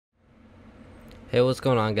Hey, what's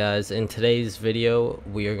going on, guys? In today's video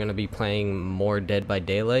we are going to be playing more Dead by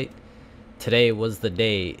Daylight. Today was the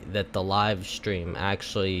day that the live stream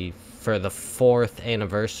actually for the 4th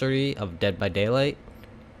anniversary of Dead by Daylight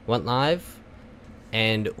went live,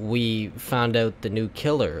 and we found out the new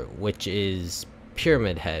killer, which is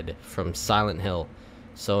Pyramid Head from Silent Hill.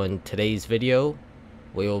 So in today's video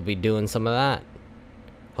we will be doing some of that.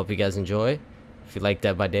 Hope you guys enjoy. If you like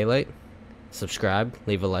Dead by Daylight, subscribe,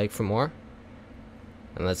 leave a like for more.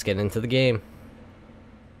 And let's get into the game.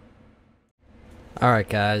 Alright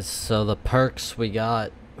guys, so the perks we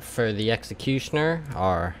got for the Executioner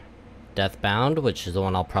are Deathbound, which is the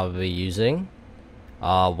one I'll probably be using.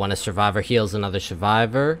 When a survivor heals another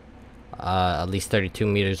survivor, at least 32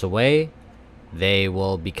 meters away, they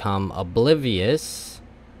will become oblivious.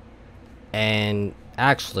 And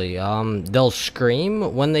actually, they'll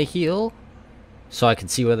scream when they heal, so I can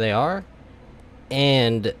see where they are.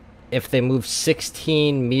 And if they move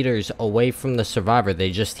 16 meters away from the survivor they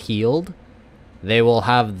just healed, they will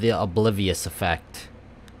have the oblivious effect.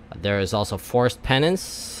 There is also Forced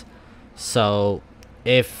Penance, so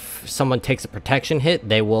if someone takes a protection hit,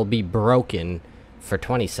 they will be broken for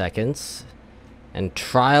 20 seconds. And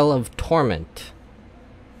Trial of Torment.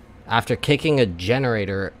 After kicking a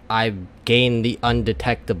generator, I gain the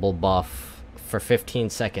undetectable buff for 15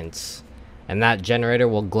 seconds. And that generator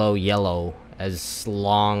will glow yellow as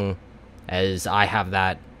long as I have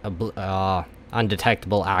that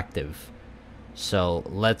undetectable active. So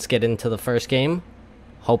let's get into the first game.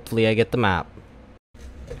 Hopefully I get the map.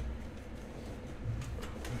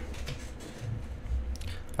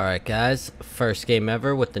 Alright guys, first game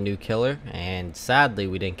ever with the new killer, and sadly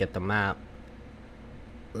we didn't get the map.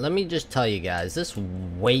 Let me just tell you guys, this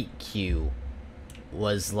wait queue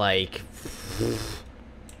was like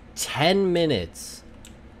 10 minutes.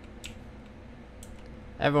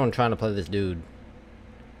 Everyone trying to play this dude.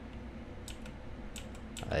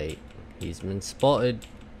 He's been spotted.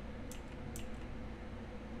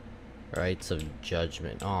 Rights of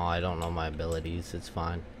Judgment. Oh, I don't know my abilities. It's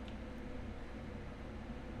fine.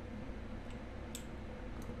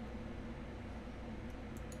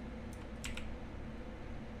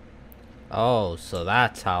 Oh, so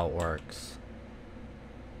that's how it works.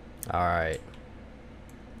 Alright.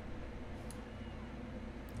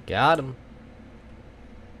 Got him.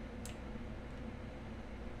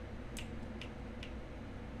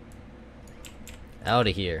 Out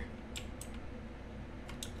of here.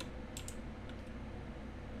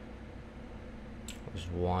 There's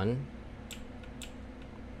one.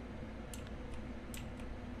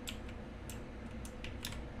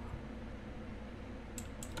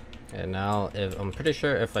 And now, I'm pretty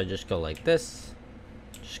sure if I just go like this,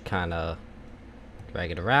 just kind of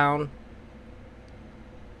drag it around.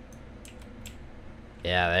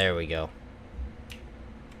 Yeah, there we go.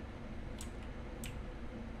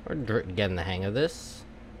 We're getting the hang of this.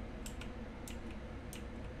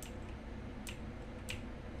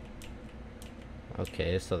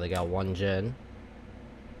 Okay, so they got one gen.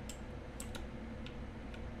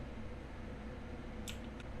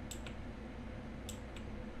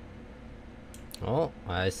 Oh,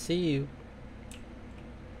 I see you.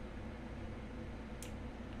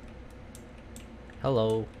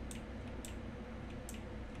 Hello.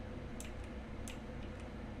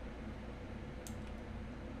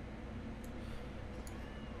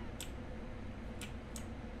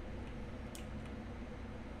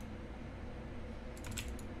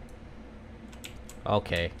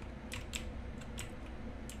 Okay.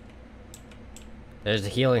 There's the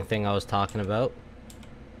healing thing I was talking about.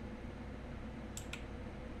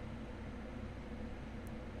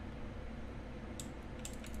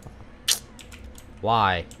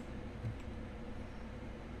 Why?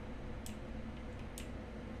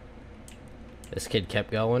 This kid kept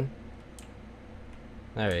going.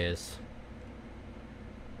 There he is.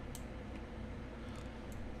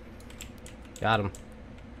 Got him.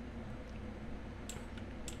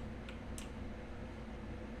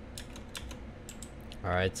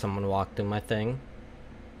 Alright, someone walked in my thing.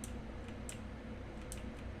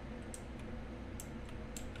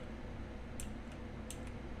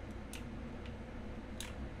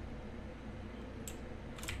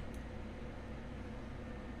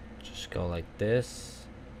 Just go like this.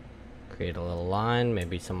 Create a little line.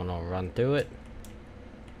 Maybe someone will run through it.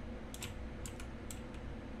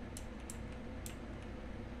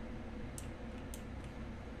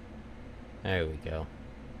 There we go.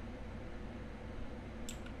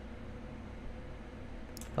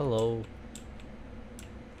 Hello.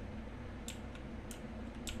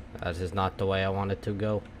 That is not the way I want it to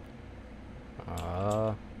go.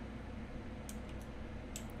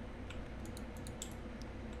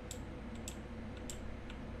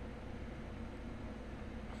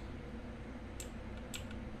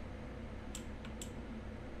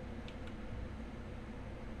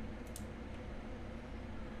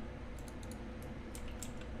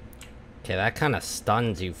 Okay, that kind of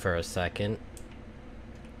stuns you for a second.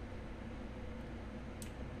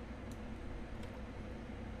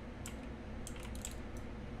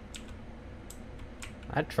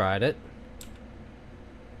 I tried it.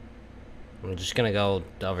 I'm just gonna go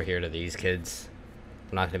over here to these kids.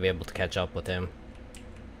 I'm not gonna be able to catch up with him.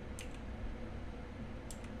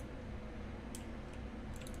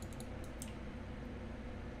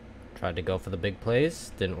 Tried to go for the big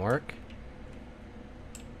plays, didn't work.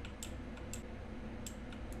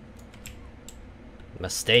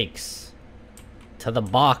 Mistakes. To the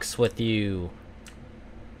box with you.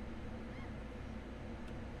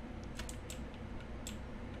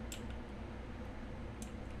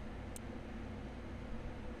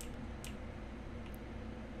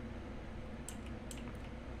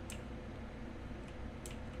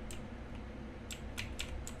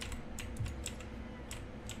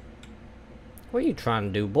 What are you trying to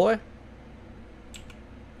do, boy?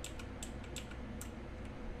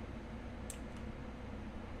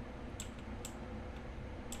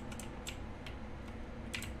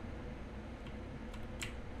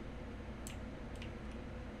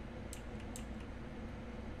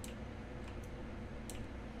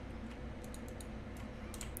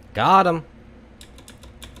 Got him.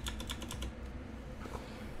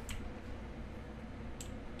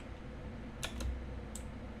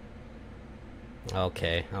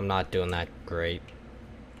 Okay, I'm not doing that great.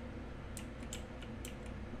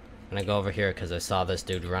 I'm gonna go over here because I saw this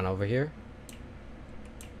dude run over here.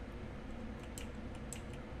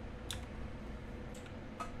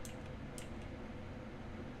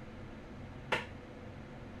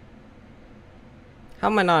 How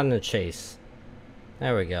am I not in a chase?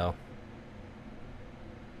 There we go.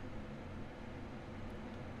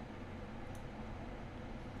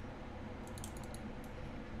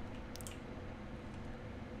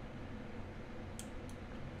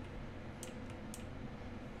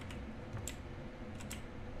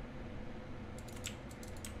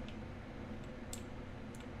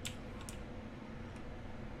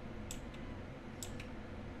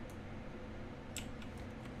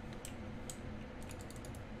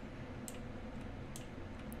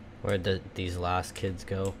 Where'd these last kids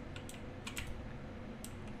go?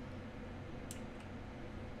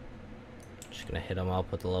 Just gonna hit them up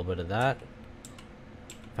with a little bit of that.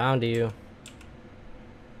 Found you.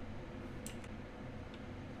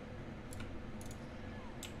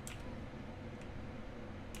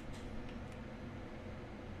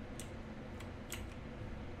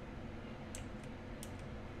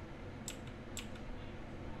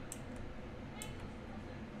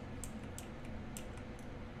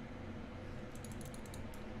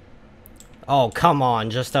 Oh, come on,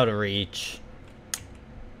 just out of reach.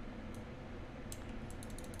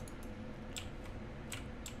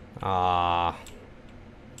 Ah,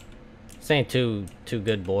 this ain't too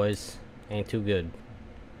good, boys. Ain't too good.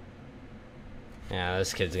 Yeah,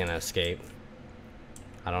 this kid's gonna escape.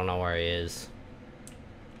 I don't know where he is.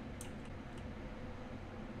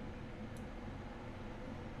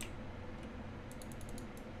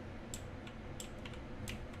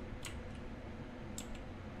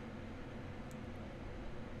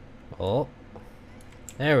 Oh,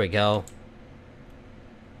 there we go.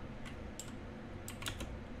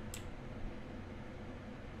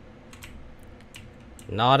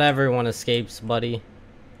 Not everyone escapes, buddy.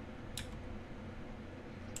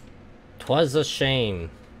 'Twas a shame.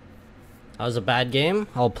 That was a bad game.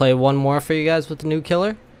 I'll play one more for you guys with the new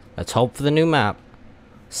killer. Let's hope for the new map.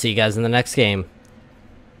 See you guys in the next game.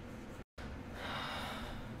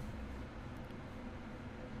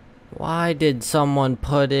 Why did someone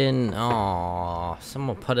put in... Oh,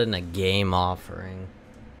 someone put in a game offering.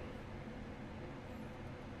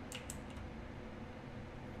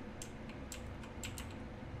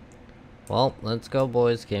 Well, let's go,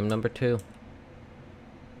 boys. Game number 2.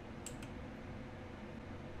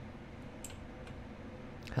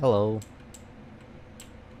 Hello.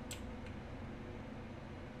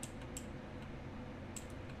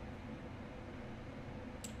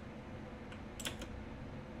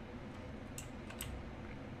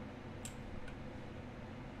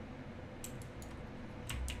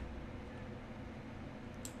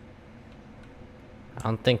 I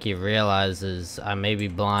don't think he realizes I may be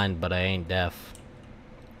blind, but I ain't deaf.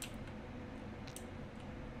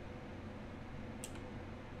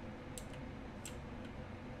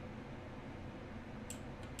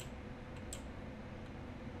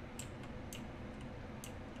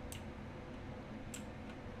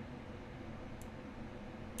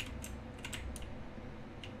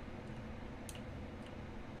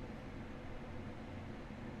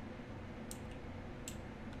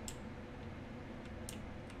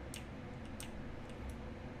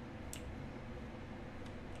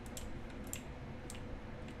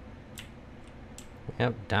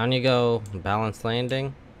 Yep, down you go. Balanced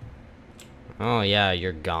landing. Oh, yeah,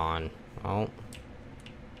 you're gone. Oh.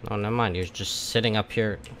 Oh, never mind. You're just sitting up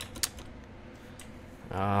here.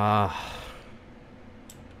 Well.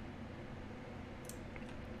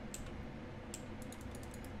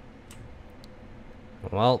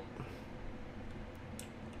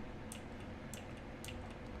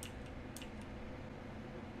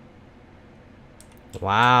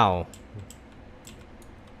 Wow.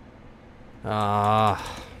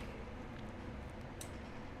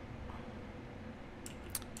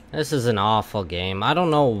 This is an awful game. I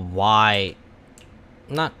don't know why.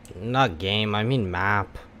 Not game, I mean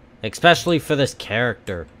map. Especially for this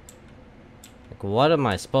character. Like, what am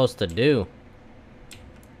I supposed to do?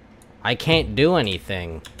 I can't do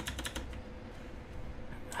anything.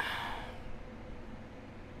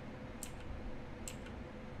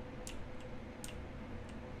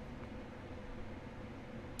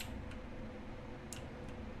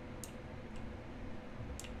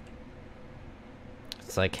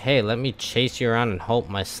 It's like, hey, let me chase you around and hope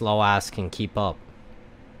my slow ass can keep up.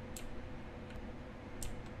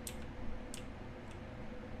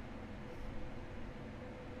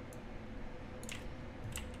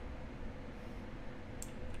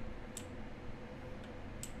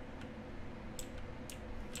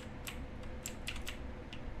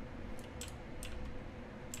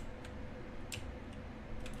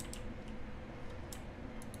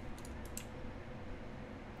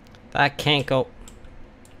 That can't go.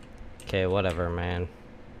 Okay, whatever, man.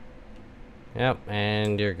 Yep,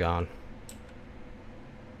 and you're gone.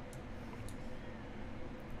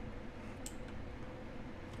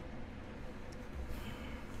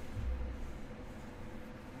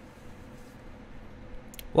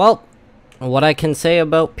 Well, what I can say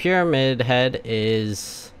about Pyramid Head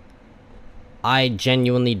is I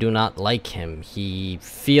genuinely do not like him. He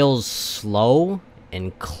feels slow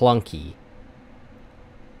and clunky.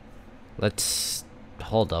 Let's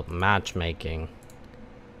hold up. Matchmaking.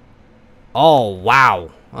 Oh,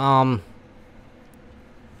 wow.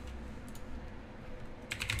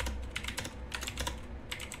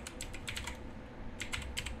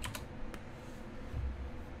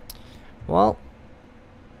 Well,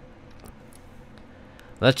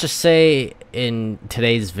 let's just say in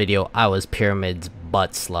today's video, I was Pyramid's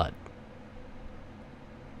butt slut.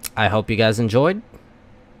 I hope you guys enjoyed.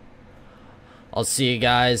 I'll see you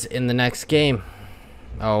guys in the next game.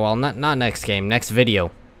 Oh, well, not next game, next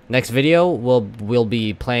video. Next video, we'll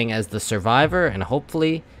be playing as the survivor, and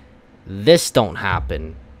hopefully this don't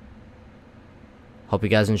happen. Hope you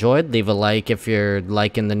guys enjoyed. Leave a like if you're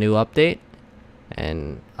liking the new update,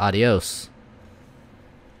 and adios.